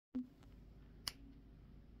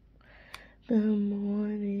Good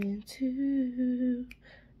morning to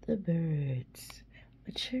the birds.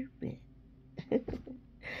 A chirping.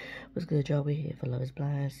 What's good, y'all? We're here for Love is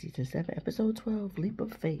Blind, Season 7, Episode 12, Leap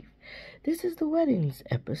of Faith. This is the weddings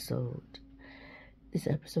episode. This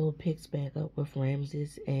episode picks back up with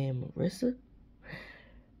Ramses and Marissa.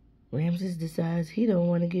 Ramses decides he don't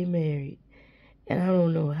want to get married. And I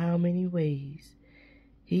don't know how many ways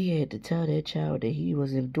he had to tell that child that he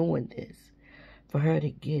wasn't doing this for her to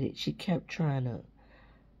get it. She kept trying to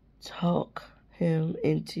talk him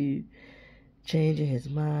into changing his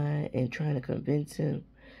mind and trying to convince him.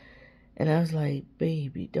 And I was like,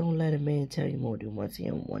 baby, don't let a man tell you more than once he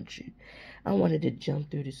don't want you. I wanted to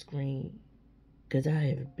jump through the screen because I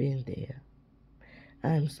have been there.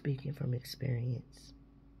 I'm speaking from experience.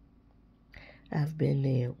 I've been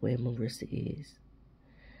there where Marissa is.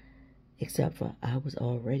 Except for I was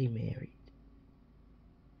already married.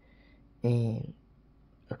 And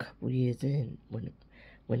a couple years in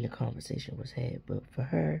when the conversation was had. But for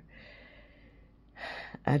her,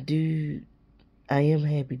 I am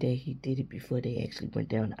happy that he did it before they actually went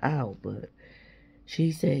down the aisle, but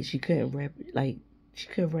she said she couldn't wrap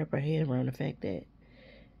her head around the fact that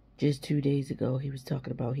just 2 days ago he was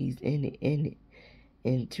talking about he's in it,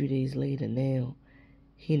 and 2 days later now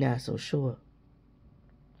he not so sure.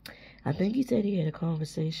 I think he said he had a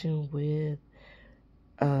conversation with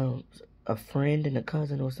a friend and a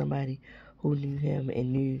cousin or somebody who knew him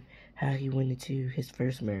and knew how he went into his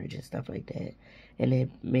first marriage and stuff like that, and it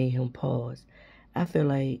made him pause. I feel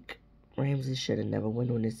like Ramses should have never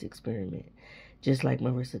went on this experiment, just like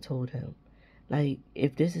Marissa told him. Like,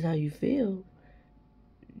 if this is how you feel,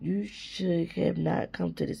 you should have not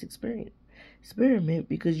come to this experiment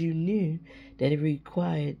because you knew that it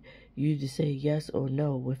required you to say yes or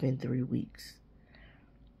no within 3 weeks.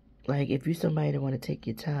 Like, if you're somebody that want to take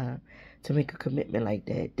your time to make a commitment like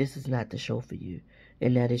that, this is not the show for you.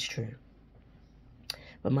 And that is true.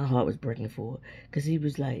 But my heart was breaking for her. Because he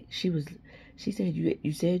was like, she said,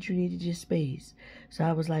 you said you needed your space. So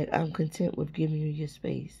I was like, I'm content with giving you your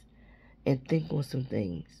space. And think on some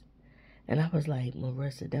things. And I was like,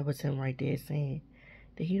 Marissa, that was him right there saying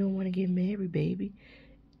that he don't want to get married, baby.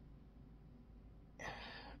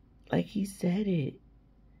 Like, he said it.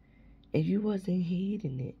 And you wasn't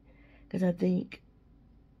heeding it. Because I think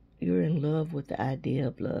you're in love with the idea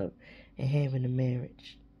of love and having a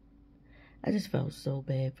marriage. I just felt so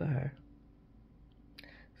bad for her.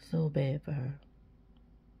 So bad for her.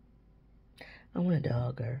 I wanted to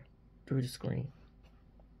hug her through the screen.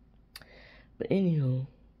 But anywho,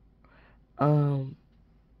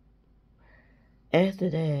 after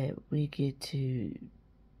that, we get to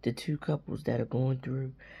the two couples that are going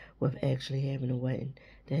through with actually having a wedding.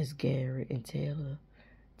 That's Garrett and Taylor,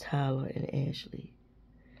 Tyler and Ashley.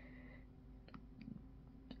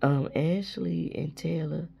 Ashley and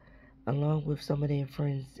Taylor, along with some of their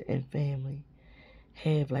friends and family,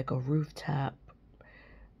 have like a rooftop,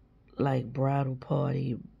 like bridal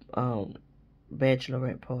party,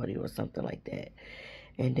 bachelorette party or something like that.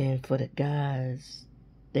 And then for the guys,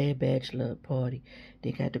 their bachelor party,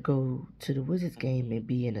 they got to go to the Wizards game and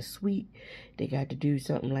be in a suite. They got to do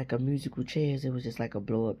something like a musical chairs. It was just like a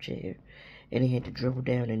blow-up chair. And they had to dribble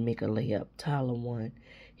down and make a layup. Tyler won.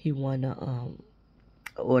 He won a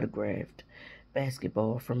autographed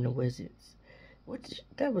basketball from the Wizards, which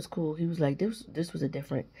that was cool. He was like, this was a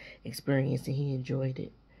different experience and he enjoyed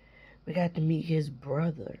it. We got to meet his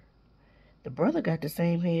brother. The brother got the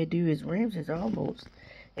same hairdo as Ramses almost,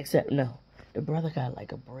 except no, the brother got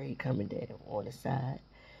like a braid coming down on the side,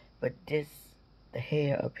 but the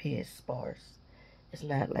hair up here is sparse. It's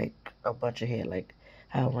not like a bunch of hair like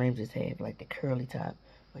how Ramses had, like the curly top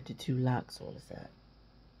with the 2 locks on the side.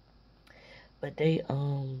 But they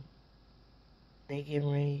get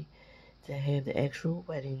ready to have the actual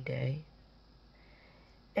wedding day.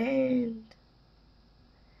 And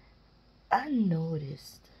I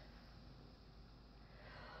noticed,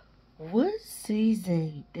 what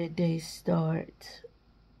season did they start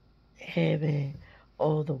having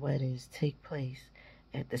all the weddings take place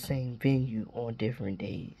at the same venue on different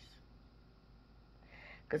days?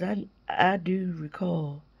 Because I do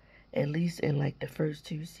recall, at least in like the first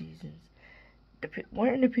 2 seasons,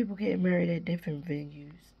 weren't the people getting married at different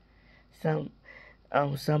venues? Some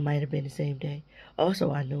might have been the same day.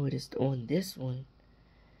 Also, I noticed on this one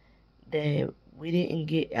that we didn't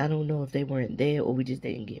get, I don't know if they weren't there or we just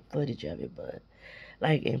didn't get footage of it, but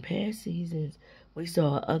like in past seasons, we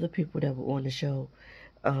saw other people that were on the show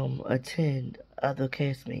attend other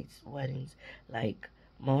castmates' weddings. Like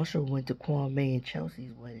Marshall went to Kwame and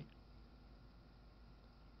Chelsea's wedding.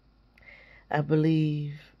 I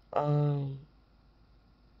believe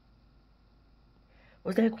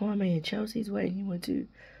Was that Kwame and Chelsea's wedding he went to?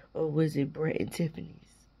 Or was it Brett and Tiffany's?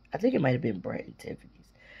 I think it might have been Brett and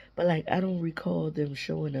Tiffany's. But like I don't recall them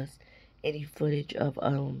showing us any footage of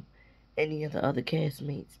any of the other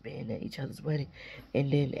castmates being at each other's wedding.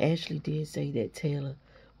 And then Ashley did say that Taylor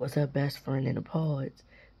was her best friend in the pods,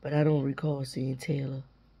 but I don't recall seeing Taylor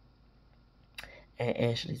at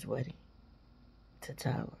Ashley's wedding to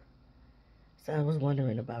Tyler. So I was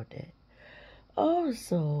wondering about that.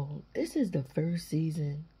 Also, this is the first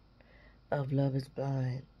season of Love is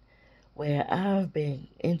Blind where I've been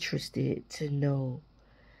interested to know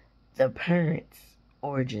the parents'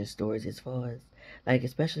 origin stories as far as, like,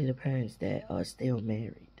 especially the parents that are still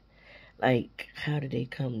married. Like, how did they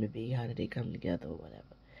come to be? How did they come together or whatever?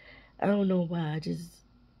 I don't know why.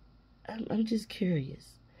 I'm just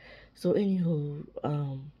curious. So, anywho,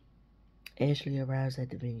 Ashley arrives at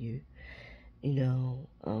the venue. You know,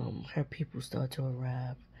 her people start to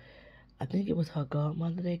arrive. I think it was her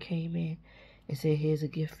godmother that came in and said, "Here's a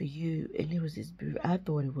gift for you." And it was this beautiful. I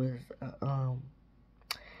thought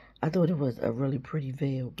it was a really pretty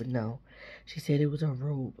veil, but no. She said it was a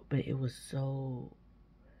robe, but it was so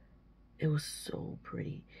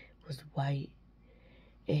pretty. It was white.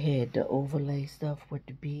 It had the overlay stuff with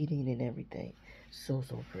the beading and everything. So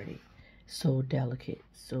pretty. So delicate.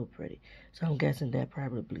 So pretty. So I'm guessing that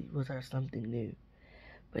probably was her something new.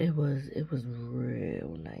 But it was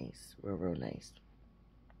real nice. Real nice.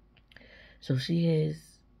 So she has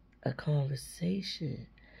a conversation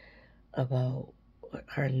about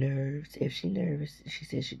her nerves. If she nervous, she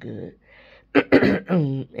says she good.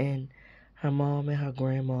 And her mom and her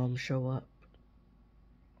grandmom show up.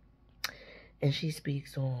 And she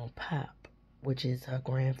speaks on Pop, which is her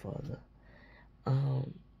grandfather.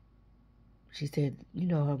 She said, you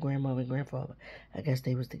know, her grandmother and grandfather, I guess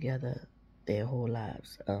they was together their whole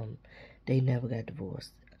lives. They never got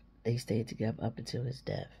divorced. They stayed together up until his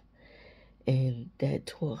death. And that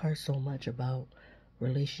taught her so much about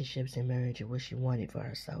relationships and marriage and what she wanted for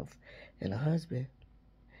herself and her husband.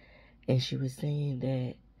 And she was saying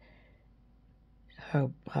that her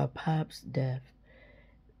pop's death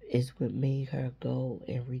is what made her go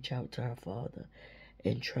and reach out to her father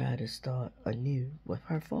and try to start anew with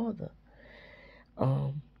her father.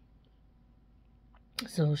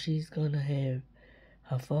 So she's gonna have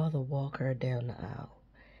her father walk her down the aisle,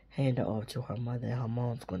 hand her off to her mother, and her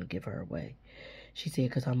mom's gonna give her away. She said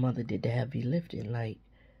because her mother did the heavy lifting, like,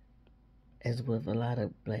 as with a lot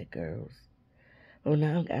of black girls. Oh,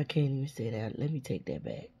 now I can't even say that. Let me take that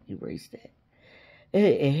back. Erase that.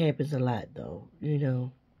 It happens a lot, though, you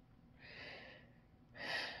know,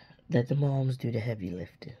 that the moms do the heavy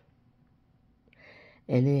lifting.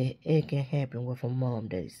 And it can happen with a mom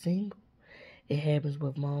that is single. It happens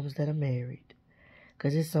with moms that are married.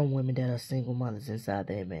 Because there's some women that are single mothers inside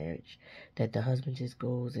their marriage, that the husband just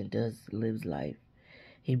goes and lives life.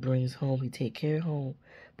 He brings home, he take care of home,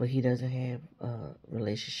 but he doesn't have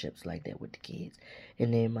relationships like that with the kids.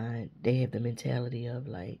 In their mind, they have the mentality of,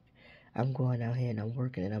 like, I'm going out here and I'm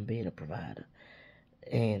working and I'm being a provider.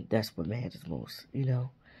 And that's what matters most, you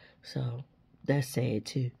know. So, that's sad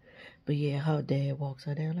too. But yeah, her dad walks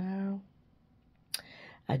her down the aisle.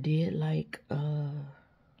 I did like,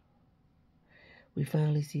 we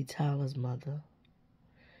finally see Tyler's mother.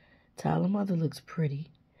 Tyler's mother looks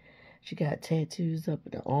pretty. She got tattoos up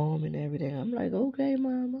at the arm and everything. I'm like, okay,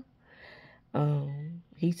 mama.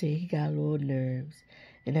 He said he got a little nerves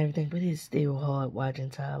and everything, but it's still hard watching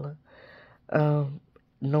Tyler.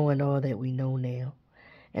 Knowing all that we know now.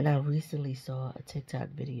 And I recently saw a TikTok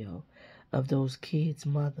video of those kids'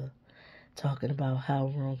 mother talking about how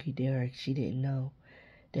wrong he did her. She didn't know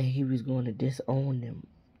that he was going to disown them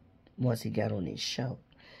once he got on his show.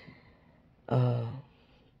 And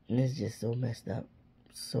it's just so messed up.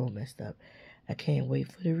 So messed up. I can't wait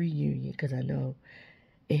for the reunion because I know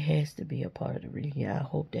it has to be a part of the reunion. I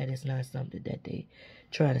hope that it's not something that they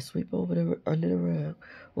try to sweep over under the rug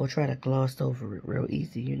or try to gloss over it real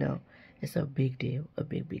easy, you know. It's a big deal. A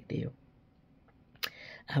big deal.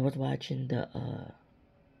 I was watching the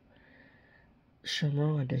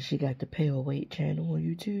Sharonda. She got the Pale Weight channel on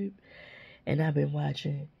YouTube. And I've been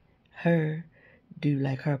watching her do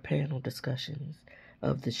like her panel discussions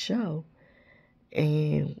of the show.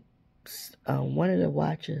 And one of the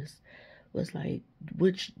watchers was like,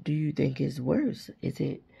 which do you think is worse? Is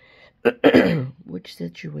it, which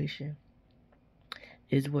situation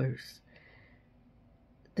is worse?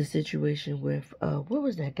 The situation with, what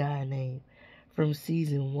was that guy name from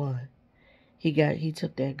season 1? He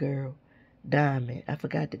took that girl, Diamond. I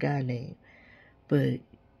forgot the guy name. But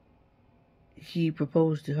he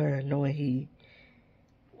proposed to her knowing he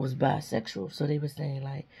was bisexual. So they were saying,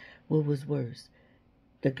 like, what was worse?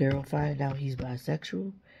 the girl finding out he's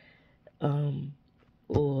bisexual,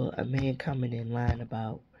 or a man coming in line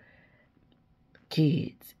about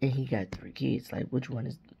kids and he got 3 kids. Like, which one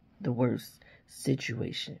is the worst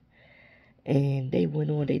situation? And they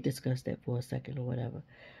went on, they discussed that for a second or whatever.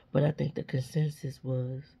 But I think the consensus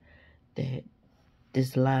was that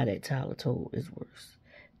this lie that Tyler told is worse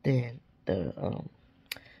than the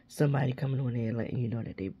somebody coming on there and letting you know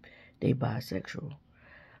that they bisexual.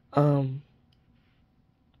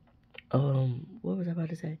 What was I about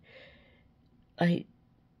to say? Like,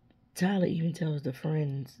 Tyler even tells the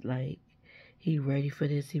friends, like, he ready for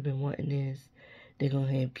this, he been wanting this, they're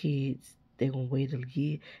gonna have kids, they're gonna wait a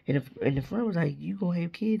year. And the friend was like, you gonna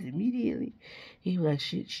have kids immediately? He was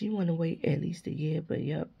like, she wanna wait at least a year, but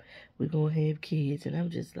yep, we're gonna have kids. And I'm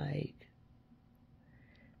just like,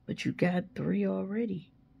 but you got 3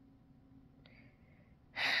 already.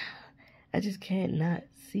 I just can't not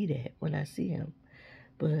see that when I see him.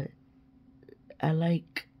 But I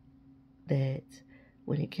like that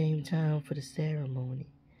when it came time for the ceremony,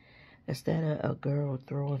 instead of a girl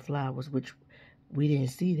throwing flowers, which we didn't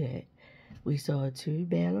see that, we saw 2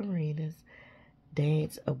 ballerinas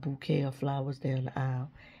dance a bouquet of flowers down the aisle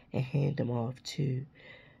and hand them off to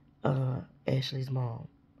Ashley's mom.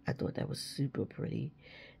 I thought that was super pretty,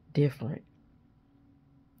 different,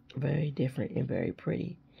 very different and very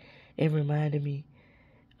pretty. It reminded me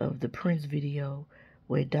of the Prince video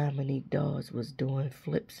where Dominique Dawes was doing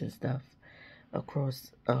flips and stuff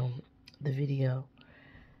across the video.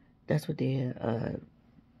 That's what their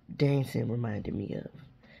dancing reminded me of.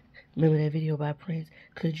 Remember that video by Prince?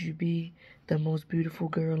 Could you be the most beautiful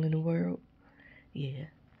girl in the world? Yeah.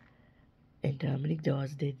 And Dominique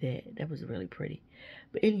Dawes did that. That was really pretty.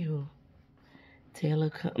 But anywho,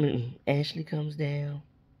 Ashley comes down.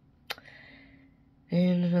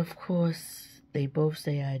 And of course, they both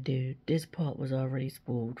say I do. This part was already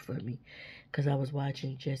spoiled for me because I was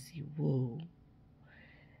watching Jessie Wu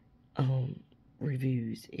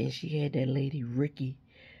reviews, and she had that lady Ricky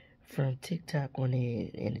from TikTok on there,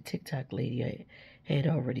 and the TikTok lady had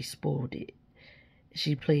already spoiled it.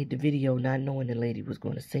 She played the video not knowing the lady was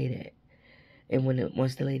going to say that, and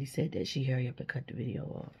once the lady said that, she hurried up and cut the video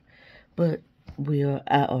off. But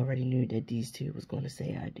I already knew that these 2 was going to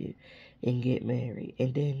say I do and get married.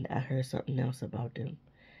 And then I heard something else about them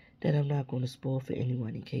that I'm not going to spoil for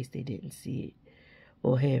anyone in case they didn't see it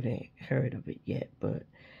or haven't heard of it yet. But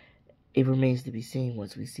it remains to be seen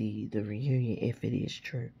once we see the reunion if it is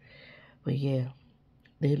true. But yeah,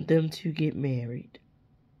 them 2 get married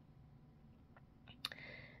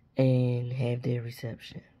and have their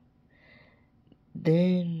reception.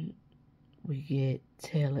 Then we get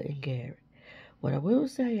Taylor and Garrett. What I will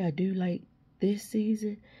say, I do like this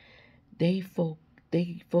season, they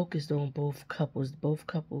focused on both couples. Both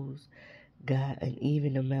couples got an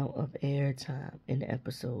even amount of airtime in the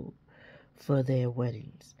episode for their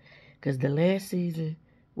weddings. Because the last season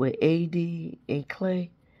with AD and Clay,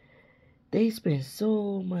 they spent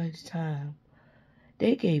so much time.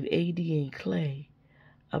 They gave AD and Clay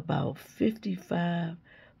about 45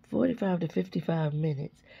 to 55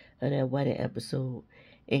 minutes of that wedding episode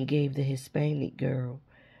and gave the Hispanic girl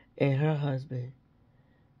and her husband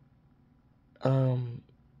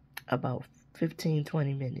about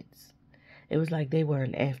 15-20 minutes. It was like they were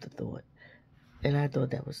an afterthought, and I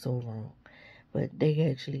thought that was so wrong. But they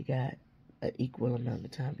actually got an equal amount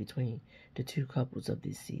of time between the 2 couples of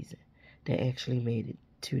this season that actually made it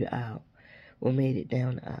to the aisle or made it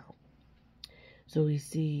down the aisle. So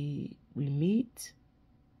we meet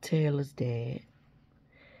Taylor's dad,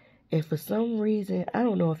 and for some reason, I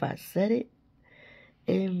don't know if I said it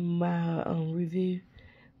in my review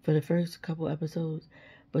for the first couple episodes,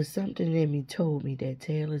 but something in me told me that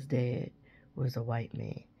Taylor's dad was a white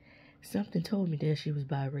man. Something told me that she was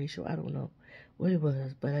biracial. I don't know what it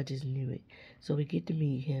was, but I just knew it. So we get to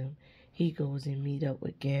meet him. He goes and meet up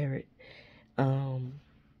with Garrett.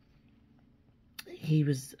 He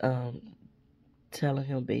was telling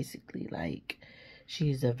him basically like,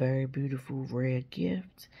 she's a very beautiful, rare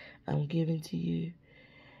gift I'm giving to you.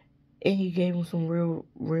 And he gave him some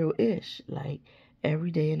real-ish. Like,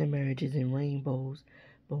 every day in the marriage is in rainbows,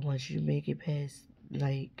 but once you make it past,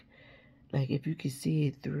 like if you can see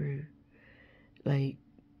it through, like,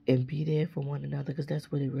 and be there for one another, because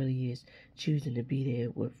that's what it really is, choosing to be there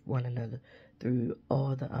with one another through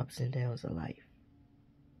all the ups and downs of life.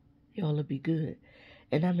 Y'all will be good.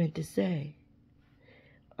 And I meant to say,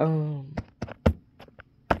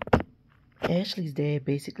 Ashley's dad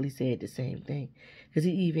basically said the same thing, because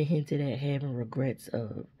he even hinted at having regrets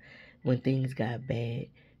of when things got bad,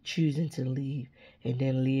 choosing to leave, and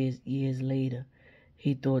then years later,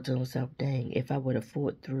 he thought to himself, dang, if I would have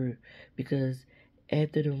fought through, because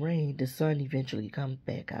after the rain, the sun eventually comes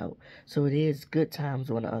back out. So it is good times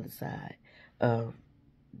on the other side of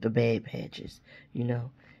the bad patches, you know.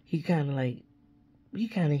 He kind of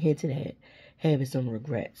hinted at having some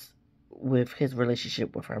regrets with his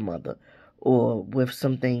relationship with her mother or with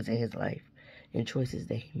some things in his life and choices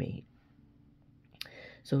that he made.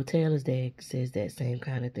 So Taylor's dad says that same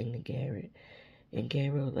kind of thing to Garrett. And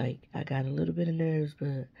Garrett, like, I got a little bit of nerves,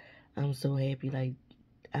 but I'm so happy. Like,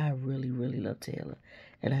 I really, really love Taylor.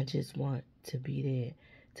 And I just want to be there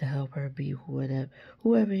to help her be whoever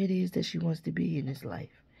it is that she wants to be in this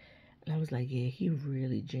life. And I was like, yeah, he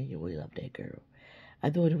really genuinely loved that girl. I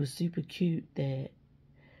thought it was super cute that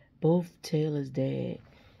both Taylor's dad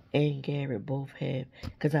and Garrett both have,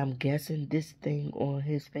 because I'm guessing this thing on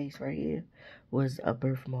his face right here was a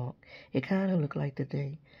birthmark. It kind of looked like the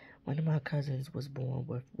thing. One of my cousins was born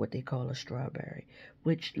with what they call a strawberry,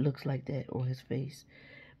 which looks like that on his face.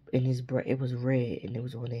 And it was red and it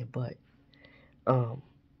was on their butt.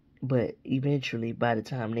 But eventually, by the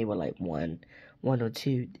time they were like one or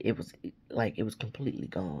two, it was completely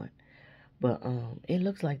gone. But it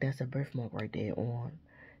looks like that's a birthmark right there on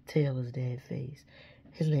Taylor's dad's face.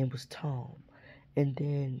 His name was Tom. And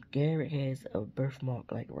then Garrett has a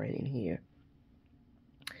birthmark like right in here.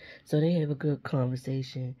 So they have a good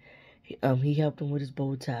conversation. He helped him with his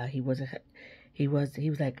bow tie. He was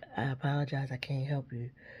like, I apologize, I can't help you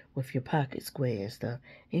with your pocket square and stuff.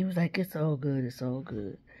 He was like, it's all good, it's all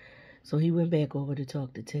good. So he went back over to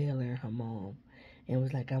talk to Taylor and her mom and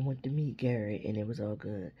was like, I went to meet Garrett and it was all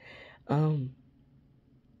good.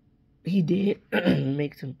 He did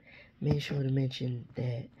made sure to mention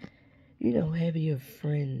that, you know, having your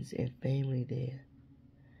friends and family there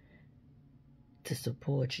to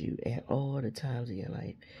support you at all the times of your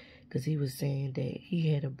life. Because he was saying that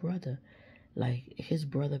he had a brother, like his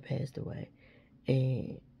brother passed away,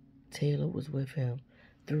 and Taylor was with him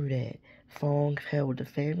through that. Fong held the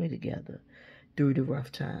family together through the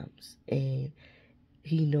rough times, and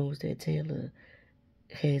he knows that Taylor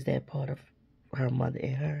has that part of her mother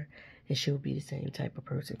in her, and she'll be the same type of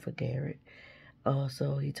person for Garrett.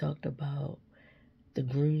 Also, he talked about the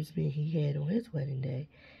groomsmen he had on his wedding day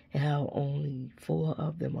and how only 4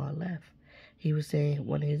 of them are left. He was saying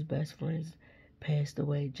one of his best friends passed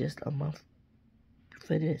away just a month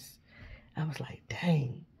for this. I was like,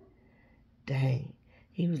 dang.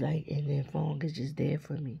 He was like, and then Fong is just there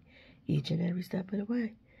for me each and every step of the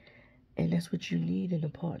way. And that's what you need in a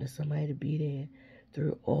partner, somebody to be there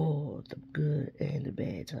through all the good and the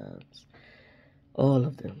bad times. All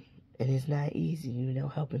of them. And it's not easy, you know,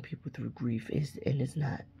 helping people through grief. It's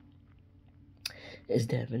not. It's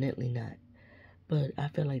definitely not. But I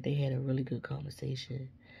feel like they had a really good conversation.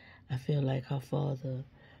 I feel like her father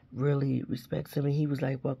really respects him. And he was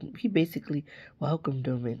like, welcome. He basically welcomed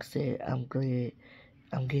him and said, I'm glad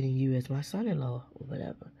I'm getting you as my son-in-law or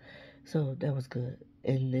whatever. So that was good.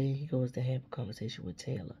 And then he goes to have a conversation with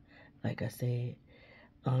Taylor, like I said.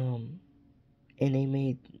 And they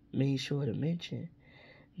made sure to mention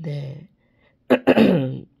that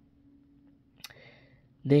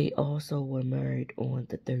they also were married on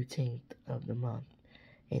the 13th of the month.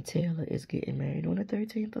 And Taylor is getting married on the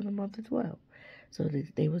 13th of the month as well. So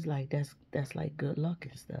they was like, that's like good luck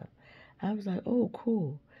and stuff. I was like, oh,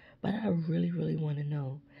 cool. But I really, really want to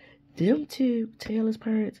know. Them two, Taylor's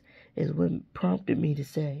parents, is what prompted me to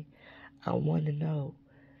say, I want to know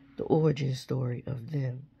the origin story of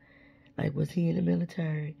them. Like, was he in the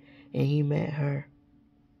military and he met her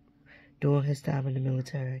during his time in the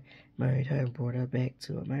military, married her and brought her back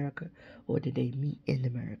to America? Or did they meet in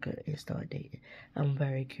America and start dating? I'm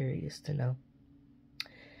very curious to know.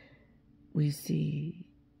 We see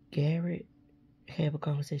Garrett have a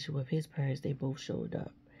conversation with his parents. They both showed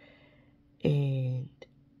up. And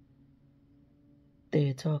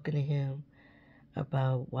they're talking to him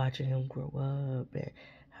about watching him grow up and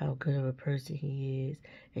how good of a person he is.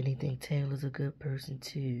 And they think Taylor's a good person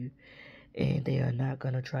too. And they are not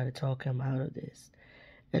going to try to talk him out of this.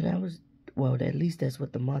 And I was, well, at least that's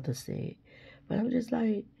what the mother said. But I'm just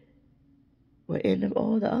like, well, in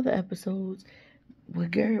all the other episodes, where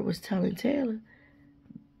Garrett was telling Taylor,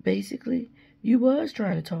 basically, you was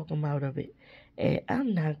trying to talk him out of it. And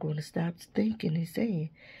I'm not going to stop thinking and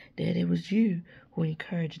saying that it was you who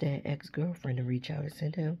encouraged that ex-girlfriend to reach out and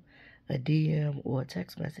send him a DM or a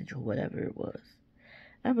text message or whatever it was.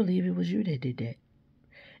 I believe it was you that did that.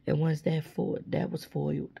 And once that was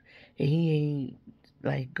foiled, and he ain't,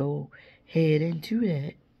 like, go head into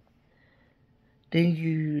that, then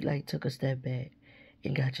you, like, took a step back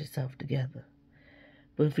and got yourself together.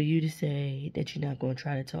 But for you to say that you're not going to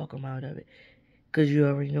try to talk him out of it, Because you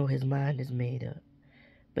already know his mind is made up.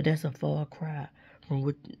 But that's a far cry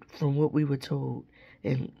from what we were told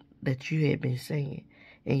and that you had been saying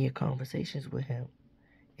in your conversations with him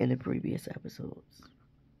in the previous episodes.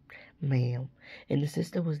 Ma'am. And the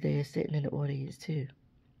sister was there sitting in the audience too.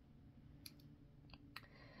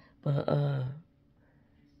 But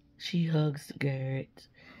she hugs Garrett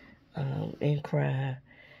and cry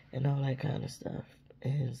and all that kind of stuff.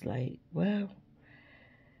 And it's like, well,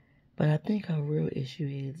 but I think her real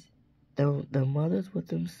issue is the mothers with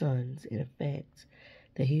them sons and the fact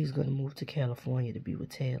that he's going to move to California to be with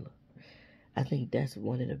Taylor. I think that's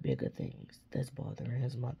one of the bigger things that's bothering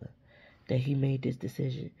his mother. That he made this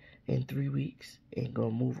decision in 3 weeks and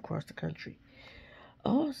going to move across the country.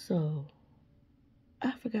 Also,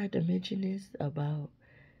 I forgot to mention this about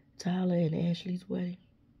Tyler and Ashley's wedding.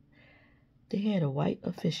 They had a white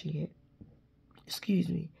officiant,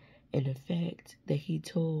 and the fact that he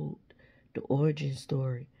told the origin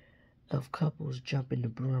story of couples jumping the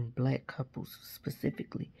broom, black couples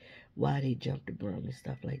specifically, why they jumped the broom and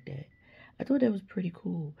stuff like that. I thought that was pretty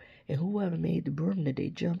cool. And whoever made the broom that they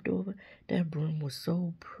jumped over, that broom was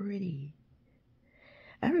so pretty.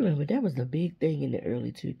 I remember that was the big thing in the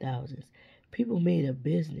early 2000s. People made a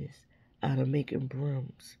business out of making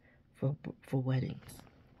brooms for weddings,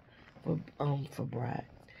 for brides.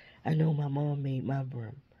 I know my mom made my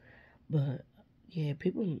broom, but yeah,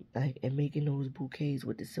 people like and making those bouquets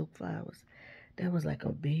with the silk flowers. That was like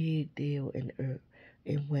a big deal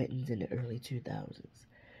in weddings in the early 2000s.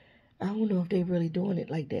 I don't know if they really doing it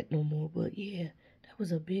like that no more, but yeah, that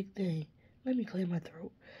was a big thing. Let me clear my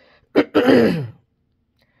throat.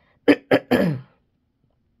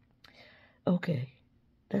 Okay,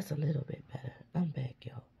 that's a little bit better. I'm back,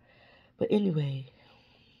 y'all. But anyway,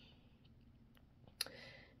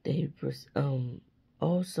 they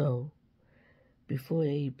also, before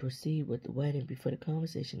they proceed with the wedding, before the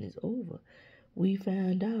conversation is over, we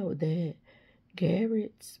found out that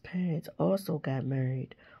Garrett's parents also got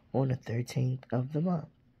married on the 13th of the month.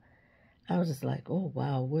 I was just like, oh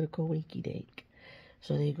wow, what a coinky dink.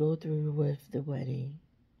 So they go through with the wedding.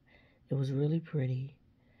 It was really pretty.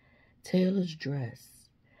 Taylor's dress.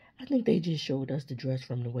 I think they just showed us the dress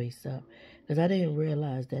from the waist up, because I didn't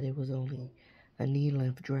realize that it was only a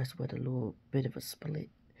knee-length dress with a little bit of a split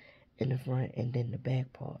in the front, and then the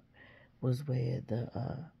back part was where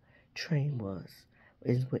the train was,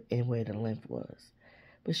 and where the length was.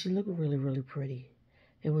 But she looked really, really pretty.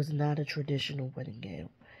 It was not a traditional wedding gown,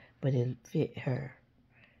 but it fit her.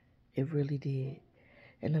 It really did.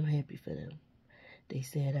 And I'm happy for them. They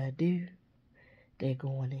said I do. They're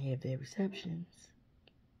going to have their receptions.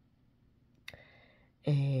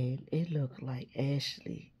 And it looked like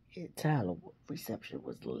Ashley and Tyler reception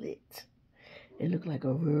was lit. It looked like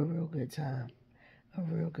a real, real good time. A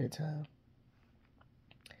real good time.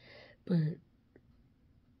 But,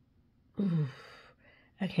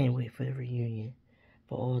 I can't wait for the reunion,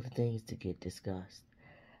 for all the things to get discussed.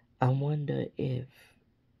 I wonder if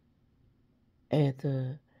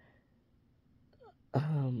after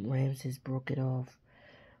Ramses broke it off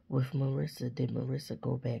with Marissa, did Marissa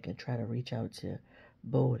go back and try to reach out to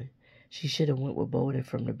Bolden? She should have went with Bolden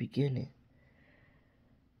from the beginning.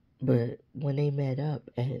 But when they met up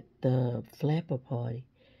at the Flapper party,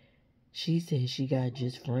 she said she got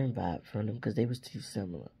just friend vibe from them because they was too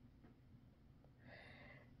similar.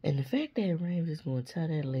 And the fact that Ramses is going to tell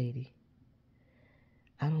that lady,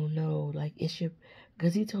 I don't know, like,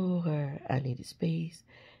 because he told her I needed space.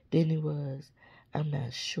 Then it was, I'm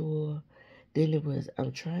not sure. Then it was,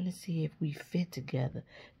 I'm trying to see if we fit together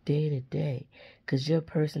day to day. Because your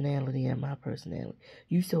personality and my personality,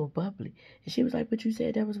 you so bubbly. And she was like, but you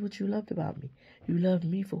said that was what you loved about me. You loved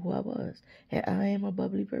me for who I was. And I am a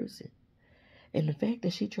bubbly person. And the fact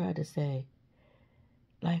that she tried to say,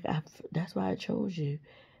 like, that's why I chose you.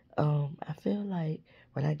 I feel like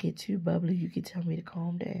when I get too bubbly, you can tell me to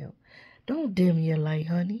calm down. Don't dim your light,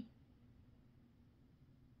 honey.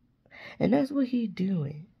 And that's what he's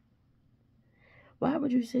doing. Why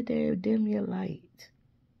would you sit there and dim your light?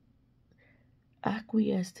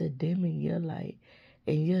 Acquiesce to dimming your light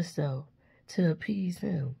and yourself to appease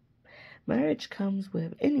him. Marriage comes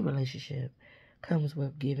with, any relationship comes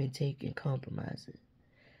with give and take and compromising.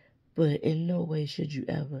 But in no way should you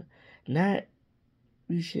ever,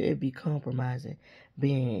 you shouldn't be compromising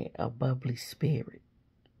being a bubbly spirit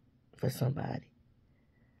for somebody.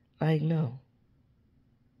 Like, no.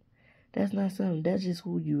 That's not something, that's just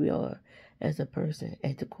who you are as a person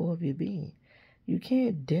at the core of your being. You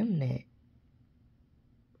can't dim that.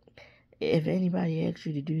 If anybody asks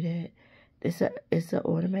you to do that, it's an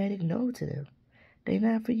automatic no to them. They're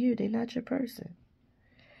not for you. They're not your person.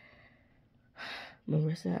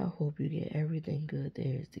 Marissa, I hope you get everything good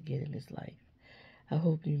there is to get in this life. I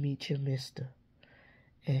hope you meet your mister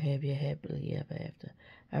and have your happily ever after.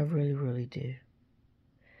 I really, really do.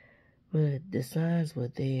 But the signs were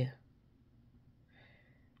there.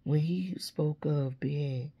 When he spoke of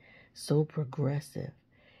being so progressive,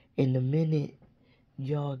 and the minute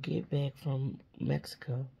y'all get back from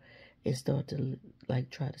Mexico and start to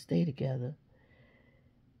try to stay together,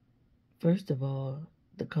 first of all,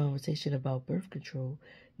 the conversation about birth control,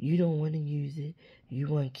 you don't want to use it, you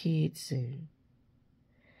want kids soon.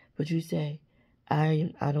 But you say,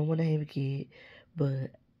 I don't want to have a kid,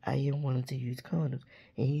 but I am wanting to use condoms.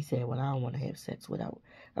 And he said, well, I don't want to have sex with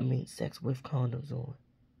condoms on.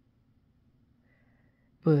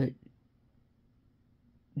 But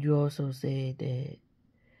you also said that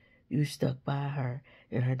you stuck by her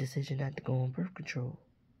in her decision not to go on birth control.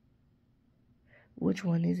 Which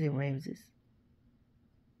one is it, Ramses?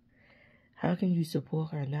 How can you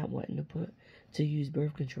support her not wanting to use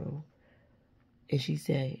birth control? And she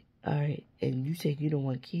said, all right, and you say you don't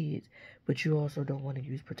want kids, but you also don't want to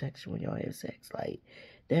use protection when y'all have sex.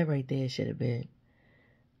 That right there should have been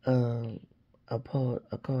a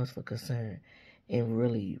cause for concern and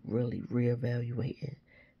really, really reevaluating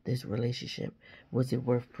this relationship. Was it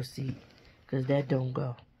worth proceeding? Because that don't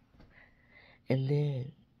go. And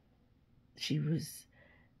then she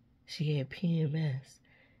had PMS,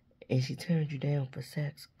 and she turned you down for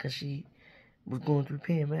sex because she was going through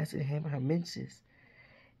PMS and having her menses.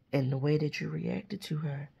 And the way that you reacted to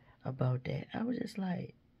her about that, I was just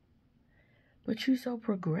like, but you so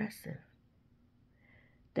progressive.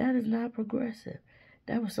 That is not progressive.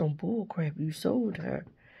 That was some bull crap you sold her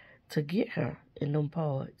to get her in them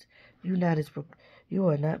parts. You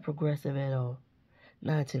are not progressive at all.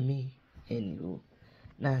 Not to me. And you,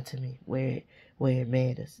 not to me. Where it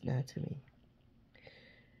matters, not to me.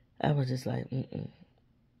 I was just like,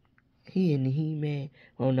 He in the He-Man.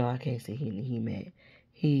 Oh no, I can't say he in the He-Man.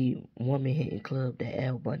 He woman hitting club that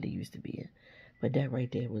Al Bundy used to be in. But that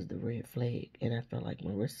right there was the red flag. And I felt like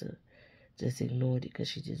Marissa just ignored it because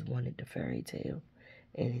she just wanted the fairy tale.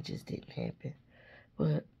 And it just didn't happen.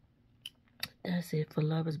 But that's it for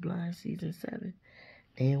Love is Blind Season 7.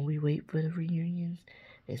 Then we wait for the reunions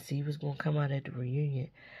and see what's going to come out at the reunion.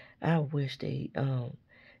 I wish they,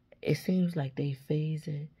 it seems like they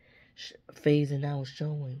phasing out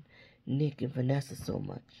showing Nick and Vanessa so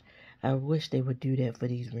much. I wish they would do that for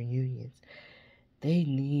these reunions. They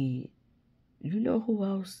need, you know who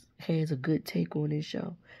else has a good take on this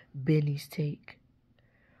show? Benny's Take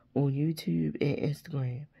on YouTube and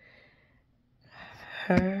Instagram.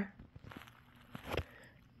 Her,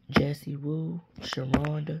 Jessie Woo,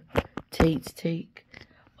 Sharonda, Tate's Take,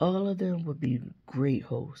 all of them would be great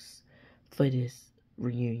hosts for this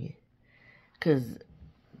reunion. Because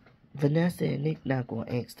Vanessa and Nick not going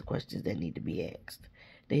to ask the questions that need to be asked.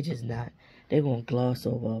 They just not. They're going to gloss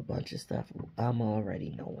over a bunch of stuff I'm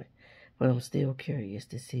already knowing. But I'm still curious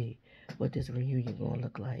to see what this reunion going to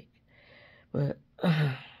look like. But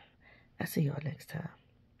I'll see y'all next time.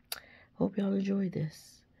 Hope y'all enjoy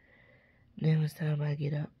this. Now it's time I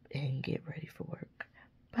get up and get ready for work.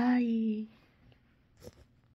 Bye.